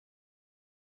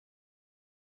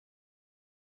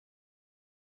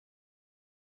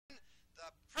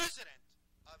the President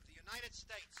of the United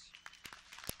States.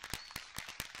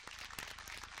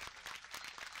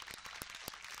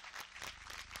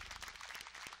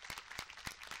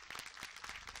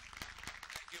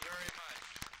 Thank you very much.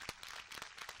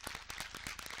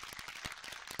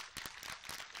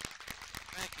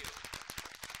 Thank you.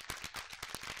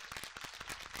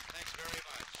 Thanks very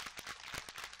much.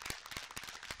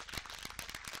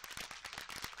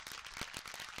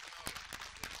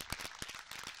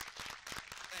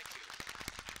 Thank you.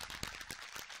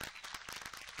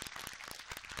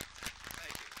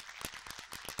 Thank you.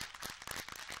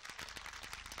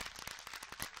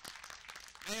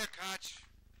 Mayor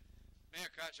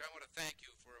Koch, I want to thank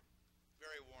you for a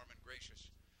very warm and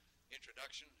gracious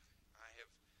introduction. I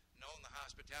have known the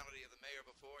hospitality of the mayor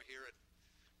before here at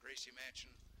Gracie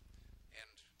Mansion, and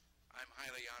I'm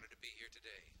highly honored to be here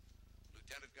today.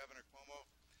 Lieutenant Governor Cuomo,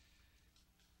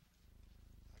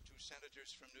 our two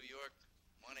senators from New York,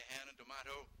 Moynihan and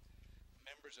D'Amato,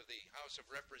 members of the House of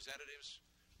Representatives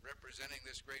representing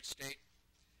this great state,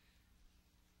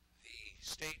 the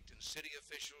state and city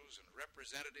officials and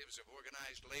representatives of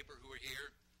organized labor who are here,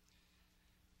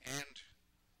 and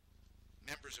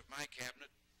members of my cabinet,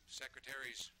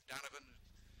 Secretaries Donovan,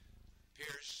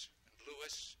 Pierce, and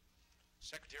Lewis.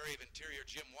 Secretary of Interior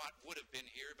Jim Watt would have been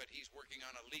here, but he's working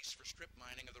on a lease for strip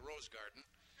mining of the Rose Garden.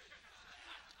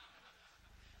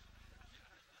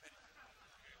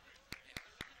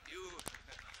 You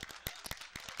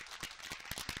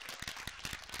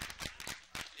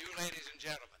ladies and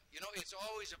gentlemen, you know, it's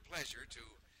always a pleasure to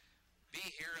be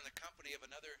here in the company of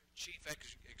another chief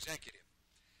executive.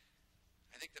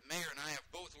 I think the mayor and I have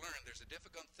both learned there's a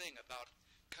difficult thing about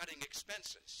cutting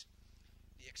expenses.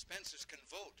 The expenses can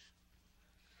vote.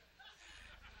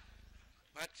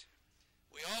 But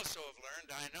we also have learned,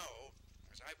 I know,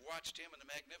 as I've watched him and the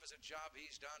magnificent job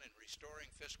he's done in restoring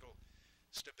fiscal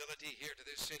stability here to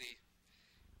this city,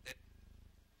 that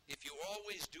if you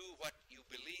always do what you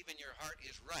believe in your heart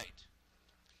is right,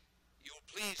 you'll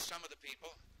please some of the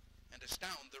people and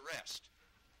astound the rest.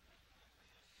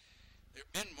 There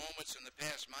have been moments in the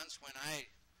past months when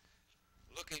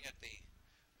looking at the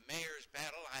mayor's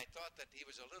battle, I thought that he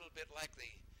was a little bit like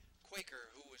the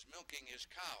Quaker who was milking his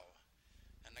cow,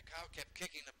 and the cow kept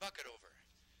kicking the bucket over.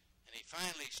 And he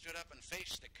finally stood up and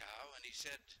faced the cow, and he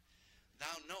said,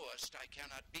 "Thou knowest I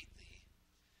cannot beat thee.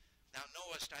 Thou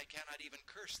knowest I cannot even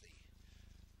curse thee.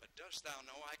 But dost thou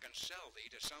know I can sell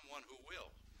thee to someone who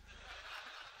will?"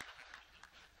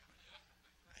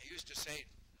 I used to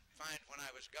find when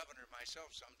I was governor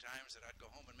myself sometimes that I'd go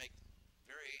home and make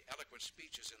very eloquent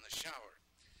speeches in the shower.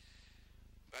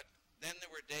 But then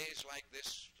there were days like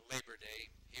this Labor Day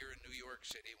here in New York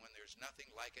City when there's nothing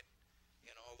like it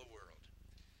in all the world.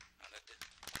 On a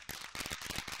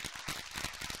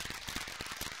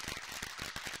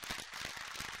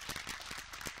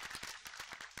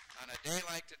day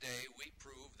like today, we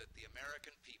prove that the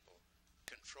American people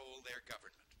control their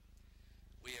government.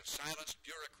 We have silenced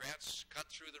bureaucrats, cut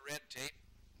through the red tape,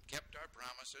 and kept our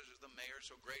promises, as the mayor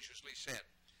so graciously said.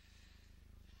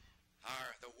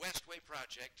 The Westway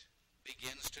project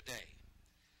begins today.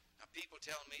 Now, people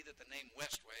tell me that the name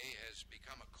Westway has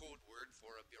become a code word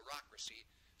for a bureaucracy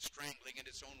strangling in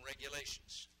its own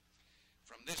regulations.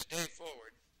 From this day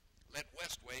forward, let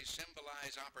Westway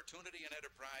symbolize opportunity and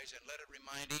enterprise, and let it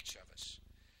remind each of us,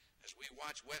 as we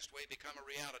watch Westway become a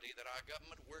reality, that our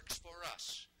government works for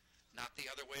us, not the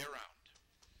other way around.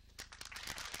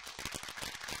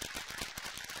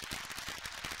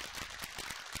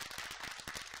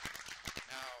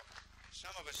 Now,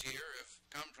 some of us here have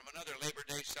come from another Labor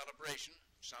Day celebration,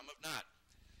 some have not.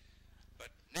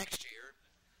 But next year,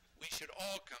 we should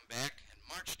all come back and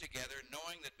march together,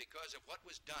 knowing that because of what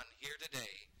was done here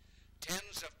today,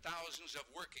 tens of thousands of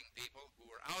working people who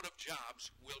are out of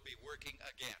jobs will be working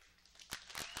again.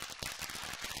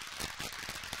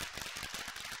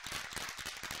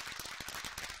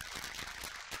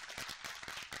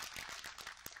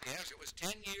 Yes, it was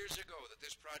 10 years ago that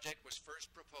this project was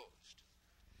first proposed.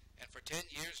 And for 10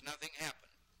 years, nothing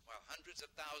happened, while hundreds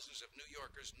of thousands of New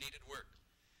Yorkers needed work.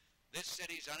 This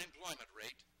city's unemployment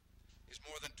rate is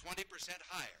more than 20%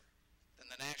 higher than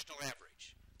the national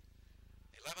average.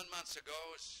 11 months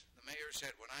ago, as the mayor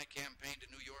said, when I campaigned in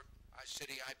New York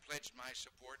City, I pledged my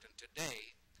support. And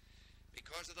today,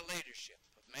 because of the leadership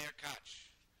of Mayor Koch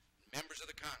and members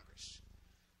of the Congress,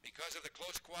 because of the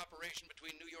close cooperation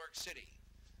between New York City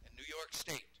and New York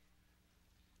State,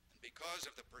 and because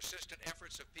of the persistent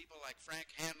efforts of people like Frank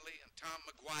Hanley and Tom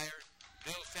McGuire,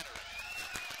 Bill Finneran,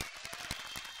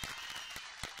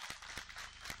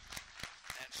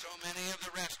 and so many of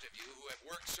the rest of you who have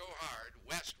worked so hard,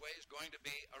 Westway is going to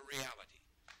be a reality.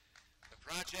 The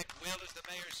project will, as the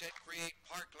mayor said, create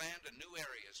parkland and new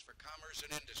areas for commerce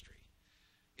and industry.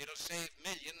 It'll save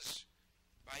millions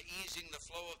by easing the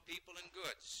flow of people and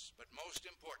goods, but most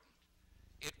important,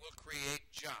 it will create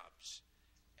jobs.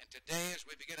 And today, as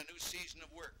we begin a new season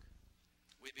of work,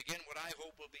 we begin what I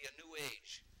hope will be a new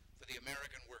age for the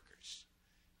American workers.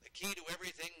 The key to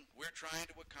everything we're trying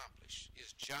to accomplish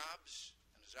is jobs,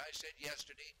 and as I said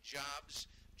yesterday, jobs,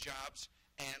 jobs,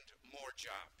 and more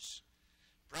jobs.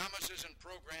 Promises and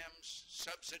programs,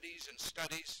 subsidies and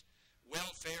studies,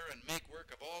 welfare and make work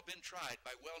have all been tried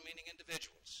by well-meaning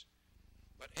individuals.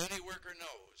 But any worker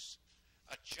knows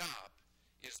a job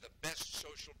is the best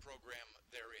social program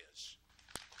there is.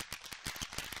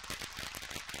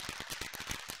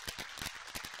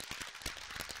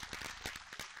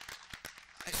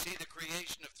 I see the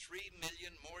creation of 3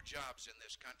 million more jobs in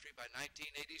this country by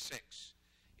 1986,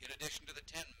 in addition to the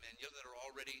 10 million that are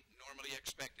already normally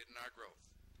expected in our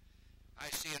growth. I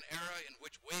see an era in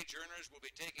which wage earners will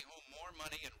be taking home more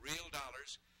money in real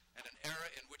dollars, and an era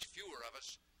in which fewer of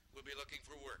us will be looking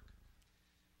for work.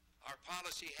 Our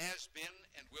policy has been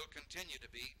and will continue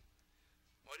to be,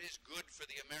 what is good for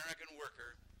the American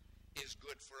worker is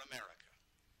good for America.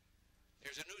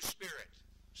 There's a new spirit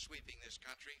sweeping this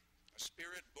country, a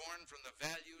spirit born from the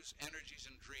values, energies,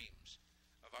 and dreams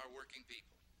of our working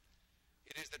people.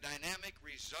 It is the dynamic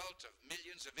result of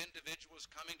millions of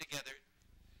individuals coming together,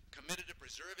 committed to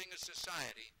preserving a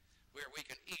society where we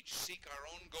can each seek our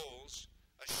own goals,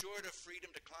 assured of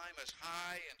freedom to climb as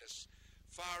high and as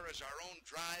far as our own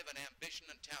drive and ambition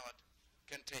and talent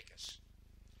can take us.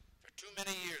 For too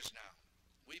many years now,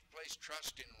 we've placed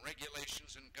trust in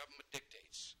regulations and government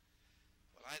dictates.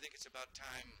 Well, I think it's about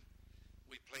time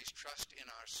we place trust in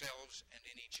ourselves and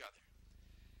in each other.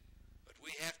 But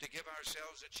we have to give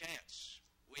ourselves a chance.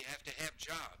 We have to have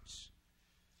jobs.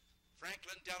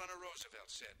 Franklin Delano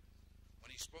Roosevelt said,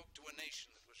 when he spoke to a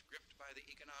nation that was gripped by the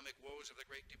economic woes of the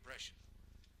Great Depression,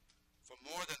 for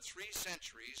more than 3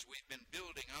 centuries we've been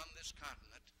building on this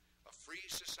continent a free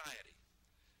society,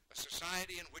 a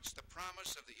society in which the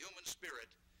promise of the human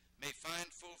spirit may find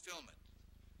fulfillment.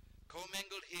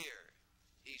 Commingled here,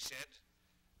 he said,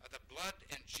 are the blood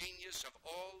and genius of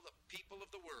all the people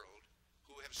of the world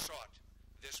who have sought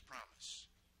this promise.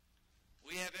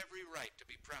 We have every right to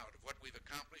be proud of what we've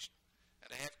accomplished and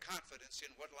to have confidence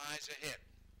in what lies ahead.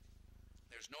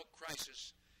 There's no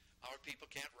crisis our people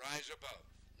can't rise above,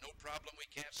 no problem we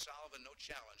can't solve, and no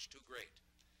challenge too great.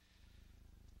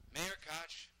 Mayor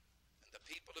Koch and the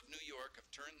people of New York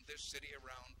have turned this city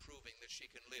around, proving that she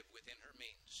can live within her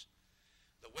means.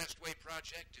 The Westway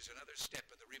project is another step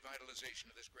in the revitalization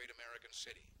of this great American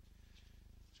city.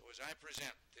 So as I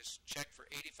present this check for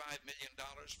 $85 million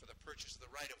for the purchase of the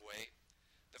right-of-way,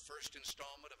 the first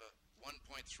installment of a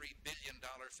 $1.3 billion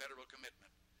federal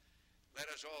commitment, let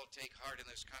us all take heart in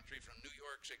this country from New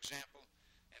York's example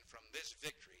and from this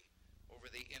victory over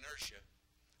the inertia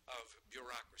of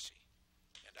bureaucracy.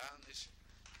 And on this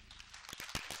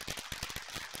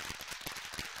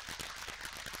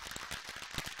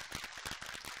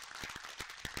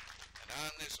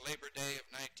Labor Day of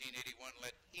 1981,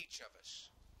 let each of us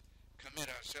commit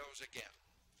ourselves again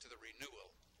to the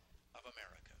renewal of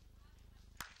America.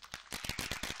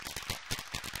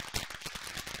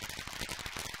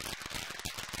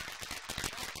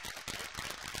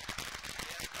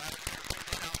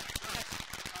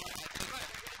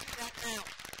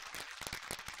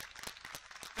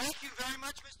 Thank you very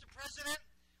much, Mr. President.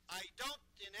 I don't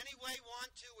in any way want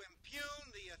to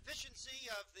impugn the efficiency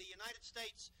of the United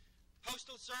States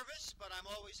Postal Service, but I'm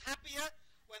always happier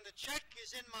when the check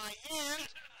is in my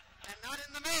hand and not in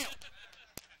the mail.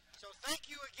 So thank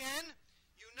you again.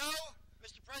 You know,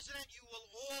 Mr. President, you will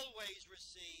always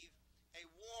receive a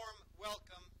warm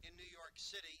welcome in New York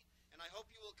City, and I hope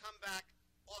you will come back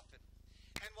often.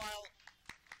 And while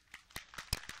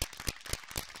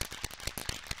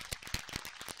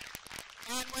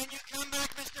when you come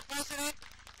back, Mr. President,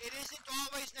 it isn't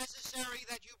always necessary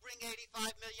that you bring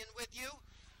 $85 million with you.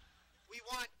 We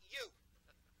want you.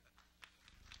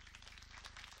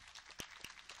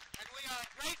 And we are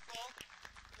grateful,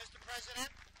 Mr.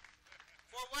 President,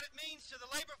 for what it means to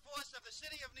the labor force of the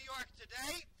city of New York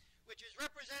today, which is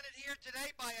represented here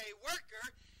today by a worker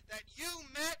that you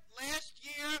met last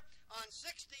year on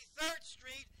 63rd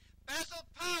Street, Basil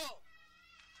Powell.